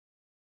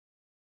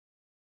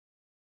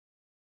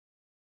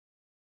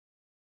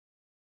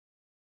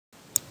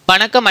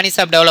வணக்கம்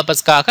மணிசாப்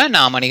டெவலப்பர்ஸ்க்காக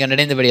நான்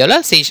மணிகண்டன். இந்த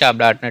வீடியோவில்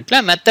C#.NETல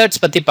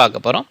மெத்தட்ஸ் பற்றி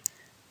பார்க்க போகிறோம்.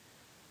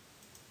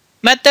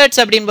 மெத்தட்ஸ்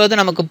அப்படின்போது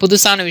நமக்கு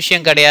புதுசான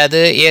விஷயம் கிடையாது.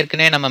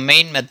 ஏற்கனவே நம்ம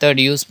மெயின்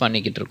மெத்தட் யூஸ்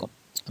பண்ணிக்கிட்டு இருக்கோம்.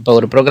 இப்போ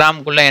ஒரு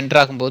ப்ரோக்ராமுக்குள்ளே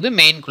என்ட்ராகும்போது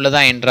மெயின்குள்ளே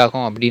தான்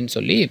என்ட்ராகும் அப்படின்னு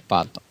சொல்லி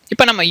பார்த்தோம்.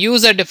 இப்போ நம்ம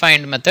யூசர்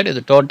டிஃபைன்ட் மெத்தட்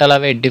இது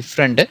டோட்டலாகவே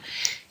டிஃப்ரெண்ட்டு.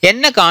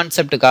 என்ன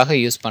கான்செப்டுக்காக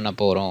யூஸ் பண்ண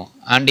போகிறோம்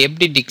அண்ட்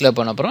எப்படி டிக்ளேர்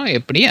பண்ண போகிறோம்,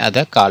 எப்படி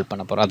அதை கால்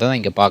பண்ண போகிறோம், அதை தான்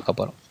இங்கே பார்க்க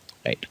போகிறோம்.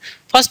 ரைட்,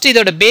 ஃபர்ஸ்ட்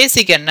இதோட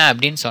பேசிக் என்ன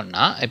அப்படின்னு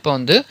சொன்னால், இப்போ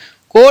வந்து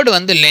கோடு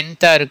வந்து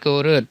லென்த்தாக இருக்குது,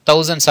 ஒரு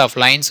thousands ஆஃப்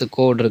லைன்ஸு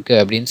கோடு இருக்குது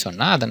அப்படின்னு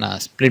சொன்னால் அதை நான்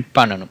ஸ்ப்ளிட்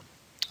பண்ணணும்.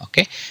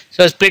 ஓகே,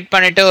 ஸோ ஸ்ப்ளிட்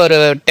பண்ணிவிட்டு ஒரு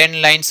 10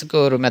 லைன்ஸுக்கு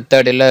ஒரு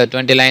மெத்தட் இல்லை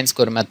 20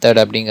 லைன்ஸ்க்கு ஒரு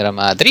மெத்தட் அப்படிங்கிற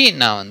மாதிரி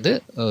நான் வந்து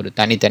ஒரு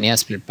தனித்தனியாக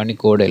ஸ்ப்ளிட் பண்ணி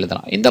கோடு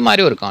எழுதலாம். இந்த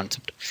மாதிரி ஒரு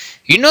கான்செப்ட்.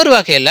 இன்னொரு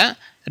வகையில்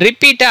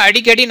ரிப்பீட்டாக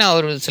அடிக்கடி நான்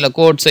ஒரு சில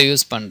கோட்ஸை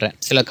யூஸ் பண்ணுறேன்,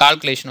 சில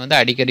கால்குலேஷன் வந்து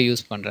அடிக்கடி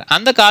யூஸ் பண்ணுறேன்.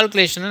 அந்த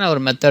கால்குலேஷனை நான்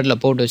ஒரு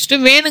மெத்தடில் போட்டு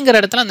வச்சுட்டு வேணுங்கிற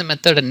இடத்துல அந்த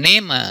மெத்தடை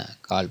நேமை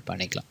கால்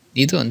பண்ணிக்கலாம்.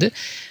 இது வந்து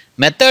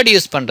மெத்தட்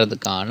யூஸ்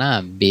பண்ணுறதுக்கான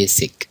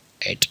பேசிக்.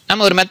 ரைட்,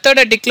 நம்ம ஒரு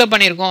மெத்தடை டிக்ளேர்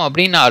பண்ணியிருக்கோம்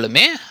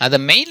அப்படின்னாலுமே அதை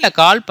மெயினில்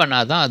கால்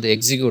பண்ணால் தான் அது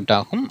எக்ஸிக்யூட்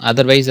ஆகும்,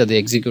 அதர்வைஸ் அது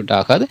எக்ஸிக்யூட்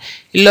ஆகாது.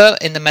 இல்லை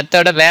இந்த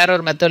மெத்தடை வேற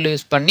ஒரு மெத்தட்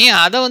யூஸ் பண்ணி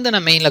அதை வந்து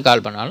நான் மெயினில்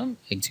கால் பண்ணாலும்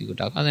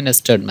எக்ஸிக்யூட் ஆகும். அது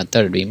நெஸ்டட்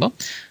மெத்தட் அப்படிம்போம்.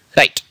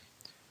 ரைட்,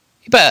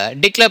 இப்போ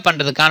டிக்ளேர்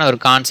பண்ணுறதுக்கான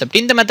ஒரு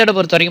கான்செப்ட் இந்த மெத்தடை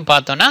பொறுத்த வரைக்கும்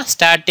பார்த்தோன்னா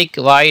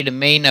ஸ்டாட்டிக் வாய்டு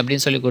மெயின்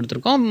அப்படின்னு சொல்லி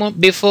கொடுத்துருக்கோம்.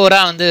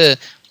 பிஃபோராக வந்து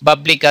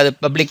பப்ளிக், அது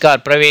பப்ளிக்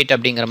ஆர் ப்ரைவேட்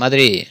அப்படிங்கிற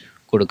மாதிரி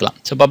கொடுக்கலாம்.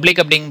 ஸோ பப்ளிக்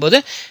அப்படிங்கும்போது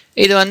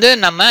இது வந்து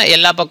நம்ம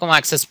எல்லா பக்கமும்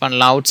அக்சஸ்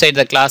பண்ணலாம், out side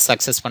the class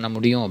access பண்ண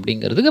முடியும்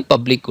அப்படிங்கிறதுக்கு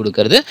பப்ளிக்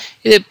கொடுக்கறது.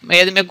 இது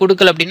எதுவுமே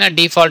கொடுக்கல அப்படின்னா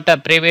டிஃபால்ட்டாக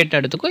ப்ரைவேட்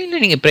எடுத்துக்கோ, இல்லை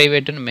நீங்கள்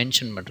ப்ரைவேட்டுன்னு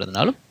மென்ஷன்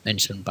பண்ணுறதுனாலும்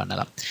மென்ஷன்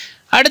பண்ணலாம்.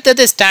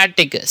 அடுத்தது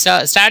ஸ்டாட்டிக்.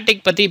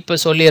 ஸ்டாட்டிக் பற்றி இப்போ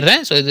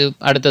சொல்லிடுறேன். ஸோ இது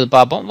அடுத்தது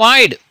பார்ப்போம்.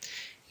 வாய்டு,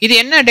 இது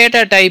என்ன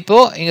டேட்டா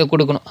டைப்போ இங்கே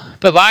கொடுக்கணும்.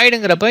 இப்போ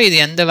வாய்டுங்கிறப்ப இது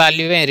எந்த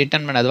வேல்யூவே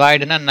ரிட்டர்ன் பண்ணாது.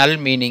 வாய்டுனா நல்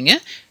மீனிங்கு,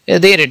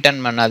 எதையும்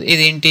ரிட்டர்ன் பண்ணாது.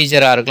 இது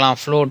இன்டீஜராக இருக்கலாம்,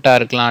 ஃப்ளோட்டாக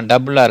இருக்கலாம்,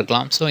 டபுளாக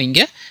இருக்கலாம். ஸோ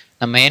இங்கே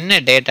நம்ம என்ன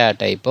டேட்டா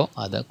டைப்போ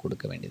அதை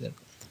கொடுக்க வேண்டியது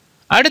இருக்கும்.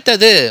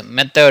 அடுத்தது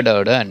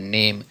மெத்தடோட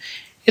நேம்.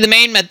 இது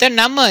மெயின் மெத்தட்.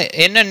 நம்ம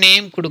என்ன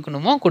நேம்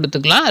கொடுக்கணுமோ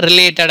கொடுத்துக்கலாம்.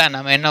 ரிலேட்டடாக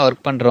நம்ம என்ன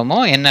ஒர்க் பண்ணுறோமோ,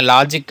 என்ன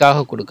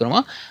லாஜிக்காக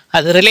கொடுக்குறோமோ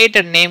அது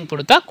ரிலேட்டட் நேம்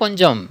கொடுத்தா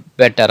கொஞ்சம்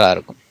பெட்டராக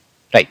இருக்கும்.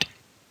 ரைட்,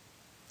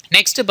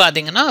 நெக்ஸ்ட்டு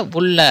பார்த்தீங்கன்னா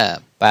உள்ள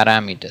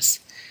பேராமீட்டர்ஸ்.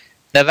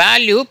 இந்த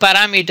வேல்யூ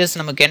பேராமீட்டர்ஸ்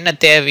நமக்கு என்ன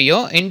தேவையோ,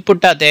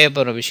 இன்புட்டாக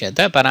தேவைப்படுற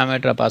விஷயத்த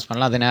பேராமீட்டராக பாஸ்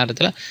பண்ணலாம். அதே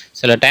நேரத்தில்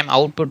சில டைம்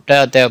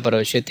அவுட்புட்டாக தேவைப்படுற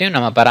விஷயத்தையும்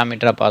நம்ம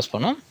பேராமீட்டராக பாஸ்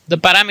பண்ணுவோம். இந்த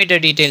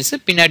பேராமீட்டர் டீட்டெயில்ஸு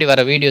பின்னாடி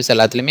வர வீடியோஸ்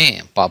எல்லாத்துலேயுமே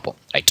பார்ப்போம்.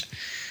 ரைட்,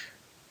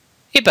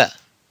 இப்போ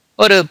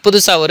ஒரு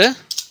புதுசாக ஒரு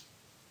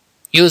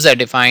யூசர்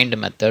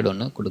டிஃபைன்டு மெத்தட்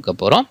ஒன்று கொடுக்க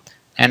போகிறோம்.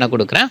 நான் என்ன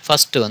கொடுக்குறேன்,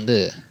 ஃபஸ்ட்டு வந்து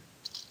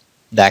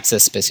த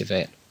ஆக்சஸ்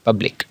ஸ்பெசிஃபையர்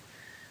பப்ளிக்,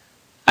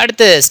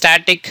 அடுத்து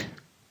ஸ்டாட்டிக்,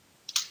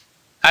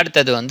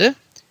 அடுத்தது வந்து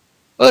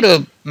ஒரு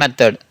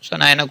மெத்தட். ஸோ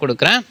நான் என்ன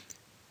கொடுக்குறேன்,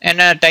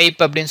 என்ன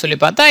டைப் அப்படின்னு சொல்லி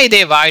பார்த்தா இதே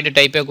வாய்டு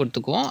டைப்பே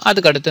கொடுத்துக்குவோம்.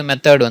 அதுக்கு அடுத்து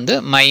மெத்தட் வந்து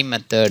மை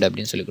மெத்தட்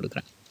அப்படின்னு சொல்லி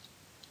கொடுக்குறேன்.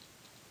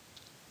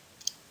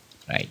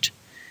 ரைட்,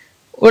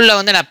 உள்ளே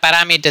வந்து நான்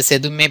பேராமீட்டர்ஸ்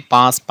எதுவுமே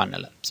பாஸ்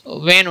பண்ணலை. ஸோ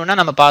வேணும்னா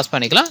நம்ம பாஸ்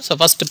பண்ணிக்கலாம். ஸோ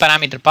ஃபஸ்ட்டு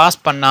பேராமீட்டர் பாஸ்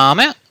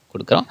பண்ணாமல்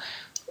கொடுக்குறோம்.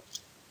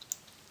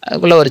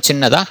 அதுக்குள்ளே ஒரு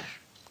சின்னதாக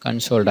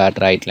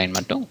console.write லைன்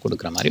மட்டும்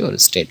கொடுக்குற மாதிரி ஒரு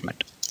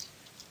ஸ்டேட்மெண்ட்.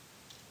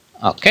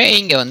 ஓகே,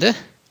 இங்கே வந்து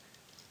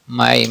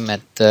மை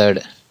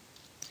மெத்தட்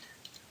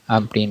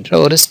அப்படின்ற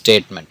ஒரு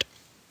ஸ்டேட்மெண்ட்.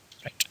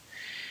 ரைட்,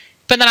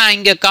 இப்போ நான்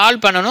இங்கே கால்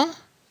பண்ணணும்.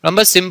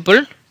 ரொம்ப சிம்பிள்,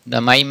 இந்த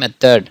மை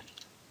மெத்தட்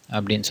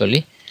அப்படின்னு சொல்லி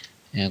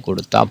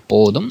கொடுத்தா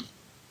போதும்.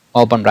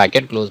 Open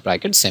bracket, close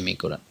bracket,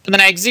 semicolon. இப்போ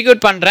நான்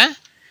எக்ஸிக்யூட் பண்ணுறேன்.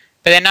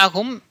 இப்போ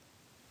என்னாகும்,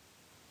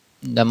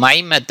 இந்த மை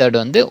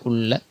மெத்தட் வந்து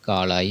உள்ள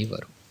கால் ஆகி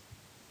வரும்.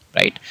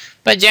 ரைட்,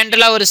 இப்போ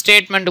ஜென்ரலாக ஒரு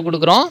ஸ்டேட்மெண்ட்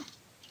கொடுக்குறோம்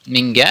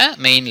நீங்கள்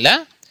மெயினில்.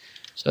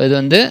 ஸோ இது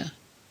வந்து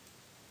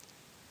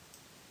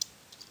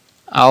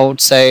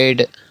அவுட்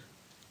சைடு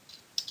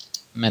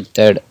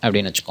மெத்தட்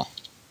அப்படின்னு வச்சுக்கோ.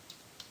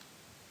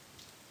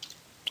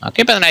 ஓகே,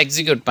 இப்போ நான்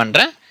எக்ஸிக்யூட்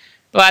பண்ணுறேன்.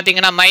 இப்போ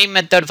பார்த்தீங்கன்னா மை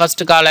மெத்தட்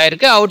ஃபஸ்ட்டு கால்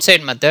ஆகிருக்கு, அவுட்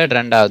சைட் மெத்தட்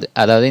ரெண்டாவது,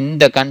 அதாவது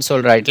இந்த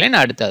கன்சோல் ரைட் லைன்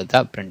அடுத்தது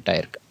தான் பிரிண்ட்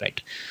ஆகிருக்கு.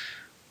 ரைட்,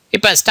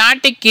 இப்போ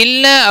ஸ்டாட்டிக்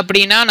இல்லை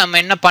அப்படின்னா நம்ம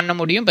என்ன பண்ண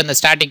முடியும், இப்போ இந்த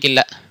ஸ்டாட்டிக்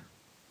இல்லை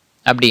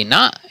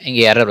அப்படின்னா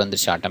இங்கே எரர்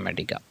வந்துருச்சு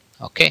ஆட்டோமேட்டிக்காக.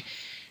 ஓகே,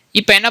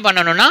 இப்போ என்ன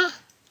பண்ணணும்னா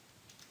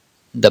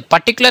இந்த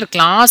பர்டிகுலர்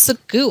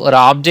கிளாஸுக்கு ஒரு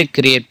ஆப்ஜெக்ட்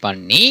கிரியேட்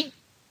பண்ணி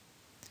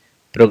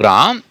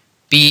program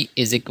p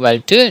is equal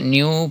to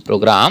new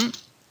program,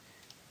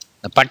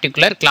 இந்த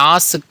பர்டிகுலர்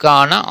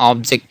கிளாஸுக்கான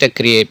ஆப்ஜெக்டை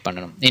க்ரியேட்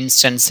பண்ணணும்.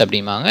 இன்ஸ்டன்ஸ்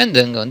அப்படிம்பாங்க.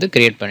 இந்த இங்கே வந்து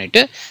க்ரியேட்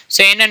பண்ணிவிட்டு ஸோ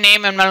என்ன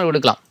நேம் வேணாலும்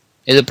கொடுக்கலாம்,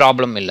 இது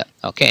ப்ராப்ளம் இல்லை.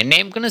 ஓகே,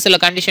 நேமுக்குன்னு சில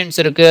கண்டிஷன்ஸ்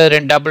இருக்குது.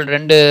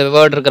 ரெண்டு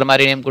வேர்டு இருக்கிற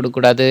மாதிரி நேம்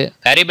கொடுக்கக்கூடாது.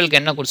 வேரியபிளுக்கு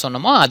என்ன கொடுத்து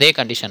சொன்னோமோ அதே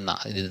கண்டிஷன்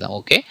தான் இதுதான்.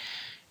 ஓகே,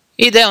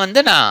 இதை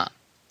வந்து நான்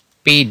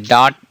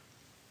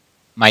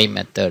p.my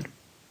method.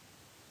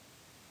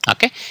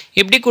 ஓகே,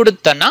 இப்படி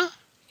கொடுத்தோன்னா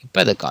இப்போ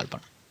அதை கால்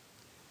பண்ணும்.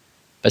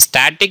 இப்போ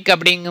ஸ்டாட்டிக்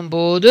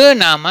அப்படிங்கும்போது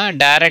நாம்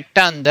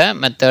டைரெக்டாக அந்த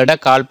மெத்தடை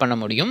கால் பண்ண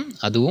முடியும்.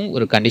 அதுவும்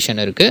ஒரு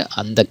கண்டிஷன் இருக்குது,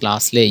 அந்த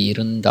கிளாஸில்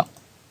இருந்தால்.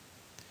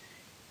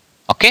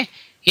 ஓகே,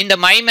 இந்த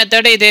மை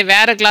மெத்தடை இதே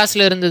வேறு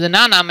கிளாஸில்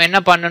இருந்ததுன்னா நாம் என்ன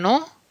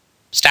பண்ணணும்,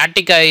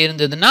 ஸ்டாட்டிக்காக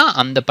இருந்ததுன்னா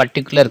அந்த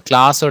பர்டிகுலர்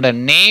கிளாஸோட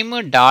நேமு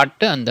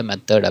டாட்டு அந்த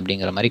மெத்தட்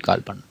அப்படிங்கிற மாதிரி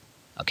கால் பண்ணணும்.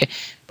 ஓகே,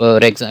 இப்போ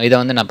ஒரு இதை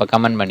வந்து நான் இப்போ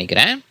கமெண்ட்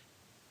பண்ணிக்கிறேன்.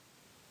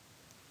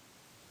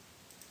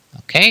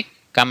 ஓகே,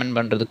 கமெண்ட்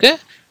பண்ணுறதுக்கு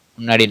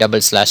முன்னாடி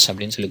டபுள் ஸ்லாஷ்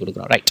அப்படின்னு சொல்லி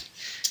கொடுக்குறோம். ரைட்,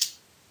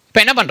 இப்போ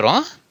என்ன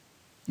பண்ணுறோம்,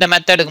 இந்த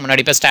மெத்தடுக்கு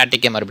முன்னாடி இப்போ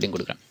ஸ்டாட்டிக்கே மறுபடியும்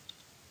கொடுக்குறேன்.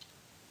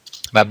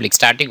 Public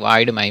static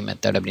void my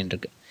method அப்படின்னு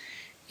இருக்கு.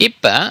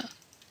 இப்போ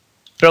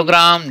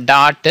ப்ரோக்ராம்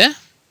டாட்டு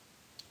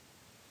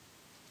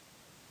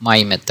மை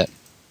மெத்தட்,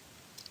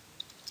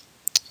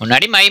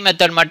 முன்னாடி மை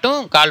மெத்தட் மட்டும்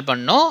கால்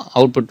பண்ணோம்,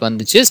 அவுட்புட்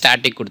வந்துச்சு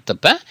ஸ்டாட்டிக்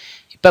கொடுத்தப்ப.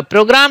 இப்போ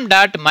ப்ரோக்ராம்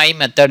டாட் மை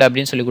மெத்தட்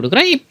அப்படின்னு சொல்லி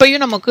கொடுக்குறேன்,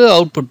 இப்போயும் நமக்கு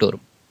அவுட்புட்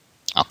வரும்.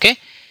 ஓகே,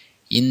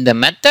 இந்த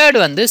மெத்தட்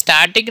வந்து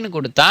ஸ்டாட்டிக்னு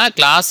கொடுத்தா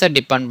கிளாஸை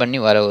டிபெண்ட் பண்ணி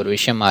வர ஒரு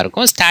விஷயமா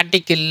இருக்கும்.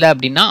 ஸ்டாட்டிக் இல்லை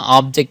அப்படின்னா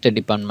ஆப்ஜெக்டை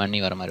டிபெண்ட் பண்ணி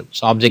வர மாதிரி இருக்கும்.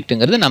 ஸோ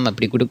ஆப்ஜெக்ட்டுங்கிறது நம்ம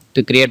இப்படி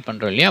கொடுத்து கிரியேட்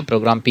பண்ணுறோம் இல்லையா,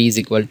 ப்ரோக்ராம் p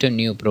 =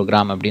 நியூ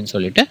ப்ரோக்ராம் அப்படின்னு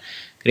சொல்லிட்டு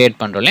கிரியேட்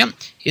பண்ணுறோம் இல்லையா.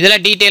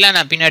 இதில் டீட்டெயிலாக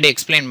நான் பின்னாடி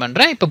எக்ஸ்பிளைன்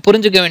பண்ணுறேன். இப்போ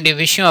புரிஞ்சுக்க வேண்டிய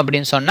விஷயம்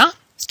அப்படின்னு சொன்னால்,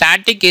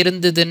 ஸ்டாட்டிக்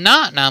இருந்ததுன்னா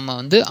நாம்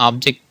வந்து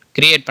ஆப்ஜெக்ட்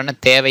கிரியேட் பண்ண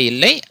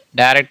தேவையில்லை,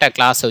 டைரெக்டாக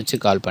கிளாஸை வச்சு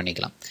கால்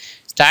பண்ணிக்கலாம்.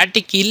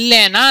 ஸ்டாட்டிக்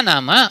இல்லைன்னா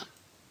நாம்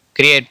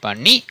கிரியேட்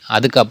பண்ணி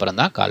அதுக்கப்புறம்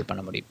தான் கால்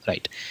பண்ண முடியும்.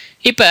 ரைட்,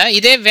 இப்போ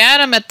இதே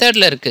வேறு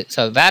மெத்தடில் இருக்குது.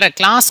 ஸோ வேறு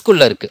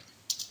கிளாஸ்க்குள்ளே இருக்குது.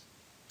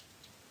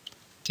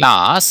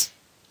 கிளாஸ்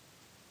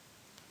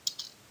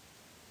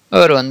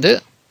ஒரு வந்து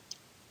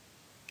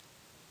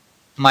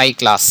மை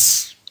கிளாஸ்.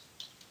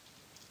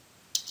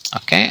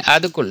 ஓகே,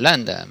 அதுக்குள்ளே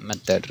அந்த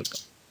மெத்தட் இருக்கு.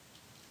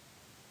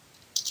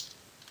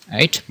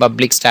 Right,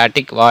 public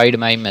static void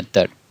my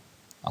method.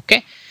 Okay,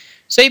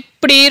 so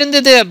இப்படி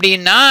இருந்தது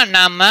அப்படின்னா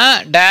நாம்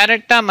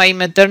டைரெக்டாக மை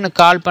மெத்தட்னு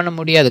கால் பண்ண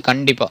முடியாது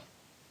கண்டிப்பாக.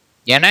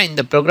 ஏன்னா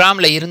இந்த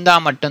ப்ரோக்ராமில்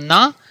இருந்தால்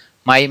மட்டும்தான்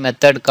மை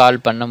மெத்தட்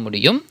கால் பண்ண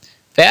முடியும்.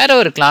 வேறு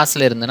ஒரு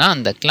கிளாஸில் இருந்துன்னா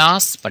அந்த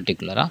கிளாஸ்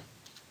பர்டிகுலராக.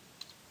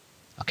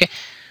 ஓகே,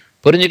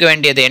 புரிஞ்சுக்க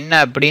வேண்டியது என்ன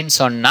அப்படின்னு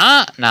சொன்னால்,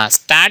 நான்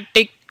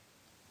ஸ்டாட்டிக்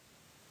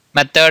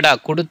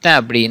மெத்தடாக கொடுத்தேன்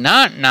அப்படின்னா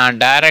நான்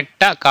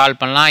டைரெக்டாக கால்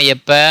பண்ணலாம்.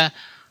 எப்போ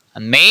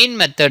மெயின்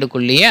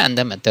மெத்தடுக்குள்ளேயே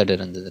அந்த மெத்தட்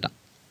இருந்தது தான்.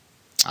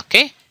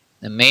 ஓகே,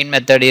 இந்த மெயின்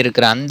மெத்தட்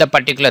இருக்கிற அந்த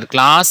பர்டிகுலர்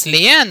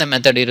கிளாஸ்லேயே அந்த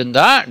மெத்தட்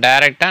இருந்தால்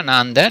டைரெக்டாக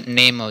நான் அந்த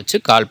நேமை வச்சு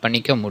கால்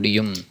பண்ணிக்க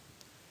முடியும்.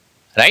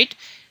 ரைட்,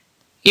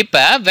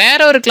 இப்போ வேற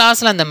ஒரு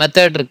கிளாஸில் அந்த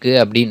மெத்தட்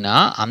இருக்குது அப்படின்னா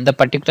அந்த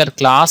பர்டிகுலர்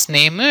கிளாஸ்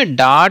நேமு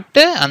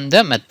டாட்டு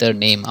அந்த மெத்தட்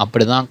நேம்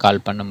அப்படி தான்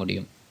கால் பண்ண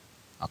முடியும்.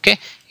 ஓகே,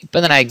 இப்போ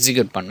தான் நான்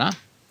எக்ஸிக்யூட் பண்ணால்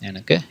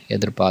எனக்கு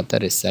எதிர்பார்த்த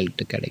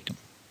ரிசல்ட்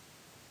கிடைக்கும்.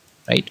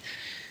 ரைட்,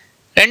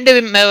 ரெண்டு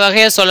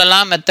வகையை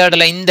சொல்லலாம்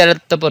மெத்தடில். இந்த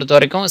இடத்த பொறுத்த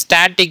வரைக்கும்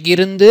ஸ்டாட்டிக்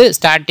இருந்து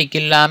ஸ்டாட்டிக்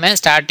இல்லாமல்,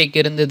 ஸ்டாட்டிக்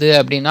இருந்தது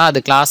அப்படின்னா அது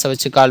கிளாஸை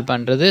வச்சு கால்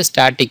பண்ணுறது,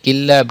 ஸ்டாட்டிக்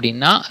இல்லை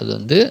அப்படின்னா அது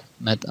வந்து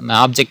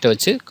ஆப்ஜெக்டை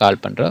வச்சு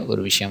கால் பண்ணுற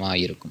ஒரு விஷயமாக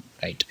இருக்கும்.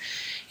 ரைட்,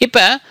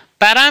 இப்போ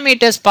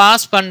பேராமீட்டர்ஸ்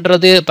பாஸ்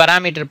பண்ணுறது,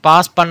 பேராமீட்டர்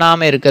பாஸ்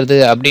பண்ணாமல் இருக்கிறது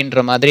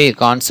அப்படின்ற மாதிரி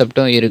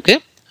கான்செப்டும்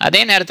இருக்குது.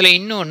 அதே நேரத்தில்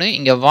இன்னொன்று,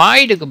 இங்கே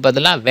வாய்டுக்கு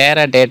பதிலாக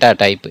வேறு டேட்டா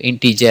டைப்,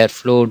 இன்டீஜர்,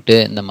 ஃப்ளோட்டு,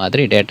 இந்த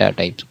மாதிரி டேட்டா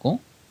டைப்ஸுக்கும்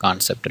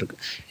கான்செப்ட்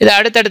இருக்குது. இதை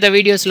அடுத்தடுத்த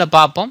வீடியோஸில்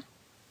பார்ப்போம்.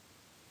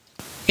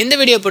 இந்த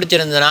வீடியோ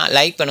பிடிச்சிருந்ததுன்னா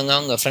லைக் பண்ணுங்கள்,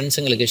 உங்கள்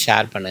ஃப்ரெண்ட்ஸுங்களுக்கு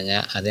ஷேர்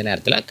பண்ணுங்கள். அதே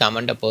நேரத்தில்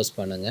கமெண்ட்டை போஸ்ட்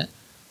பண்ணுங்கள்.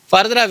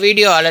 ஃபர்தராக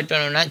வீடியோ அலர்ட்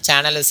பண்ணணுன்னா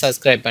சேனலை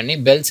சப்ஸ்கிரைப் பண்ணி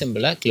பெல்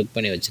சிம்பிளை கிளிக்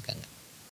பண்ணி வச்சுக்கோங்க.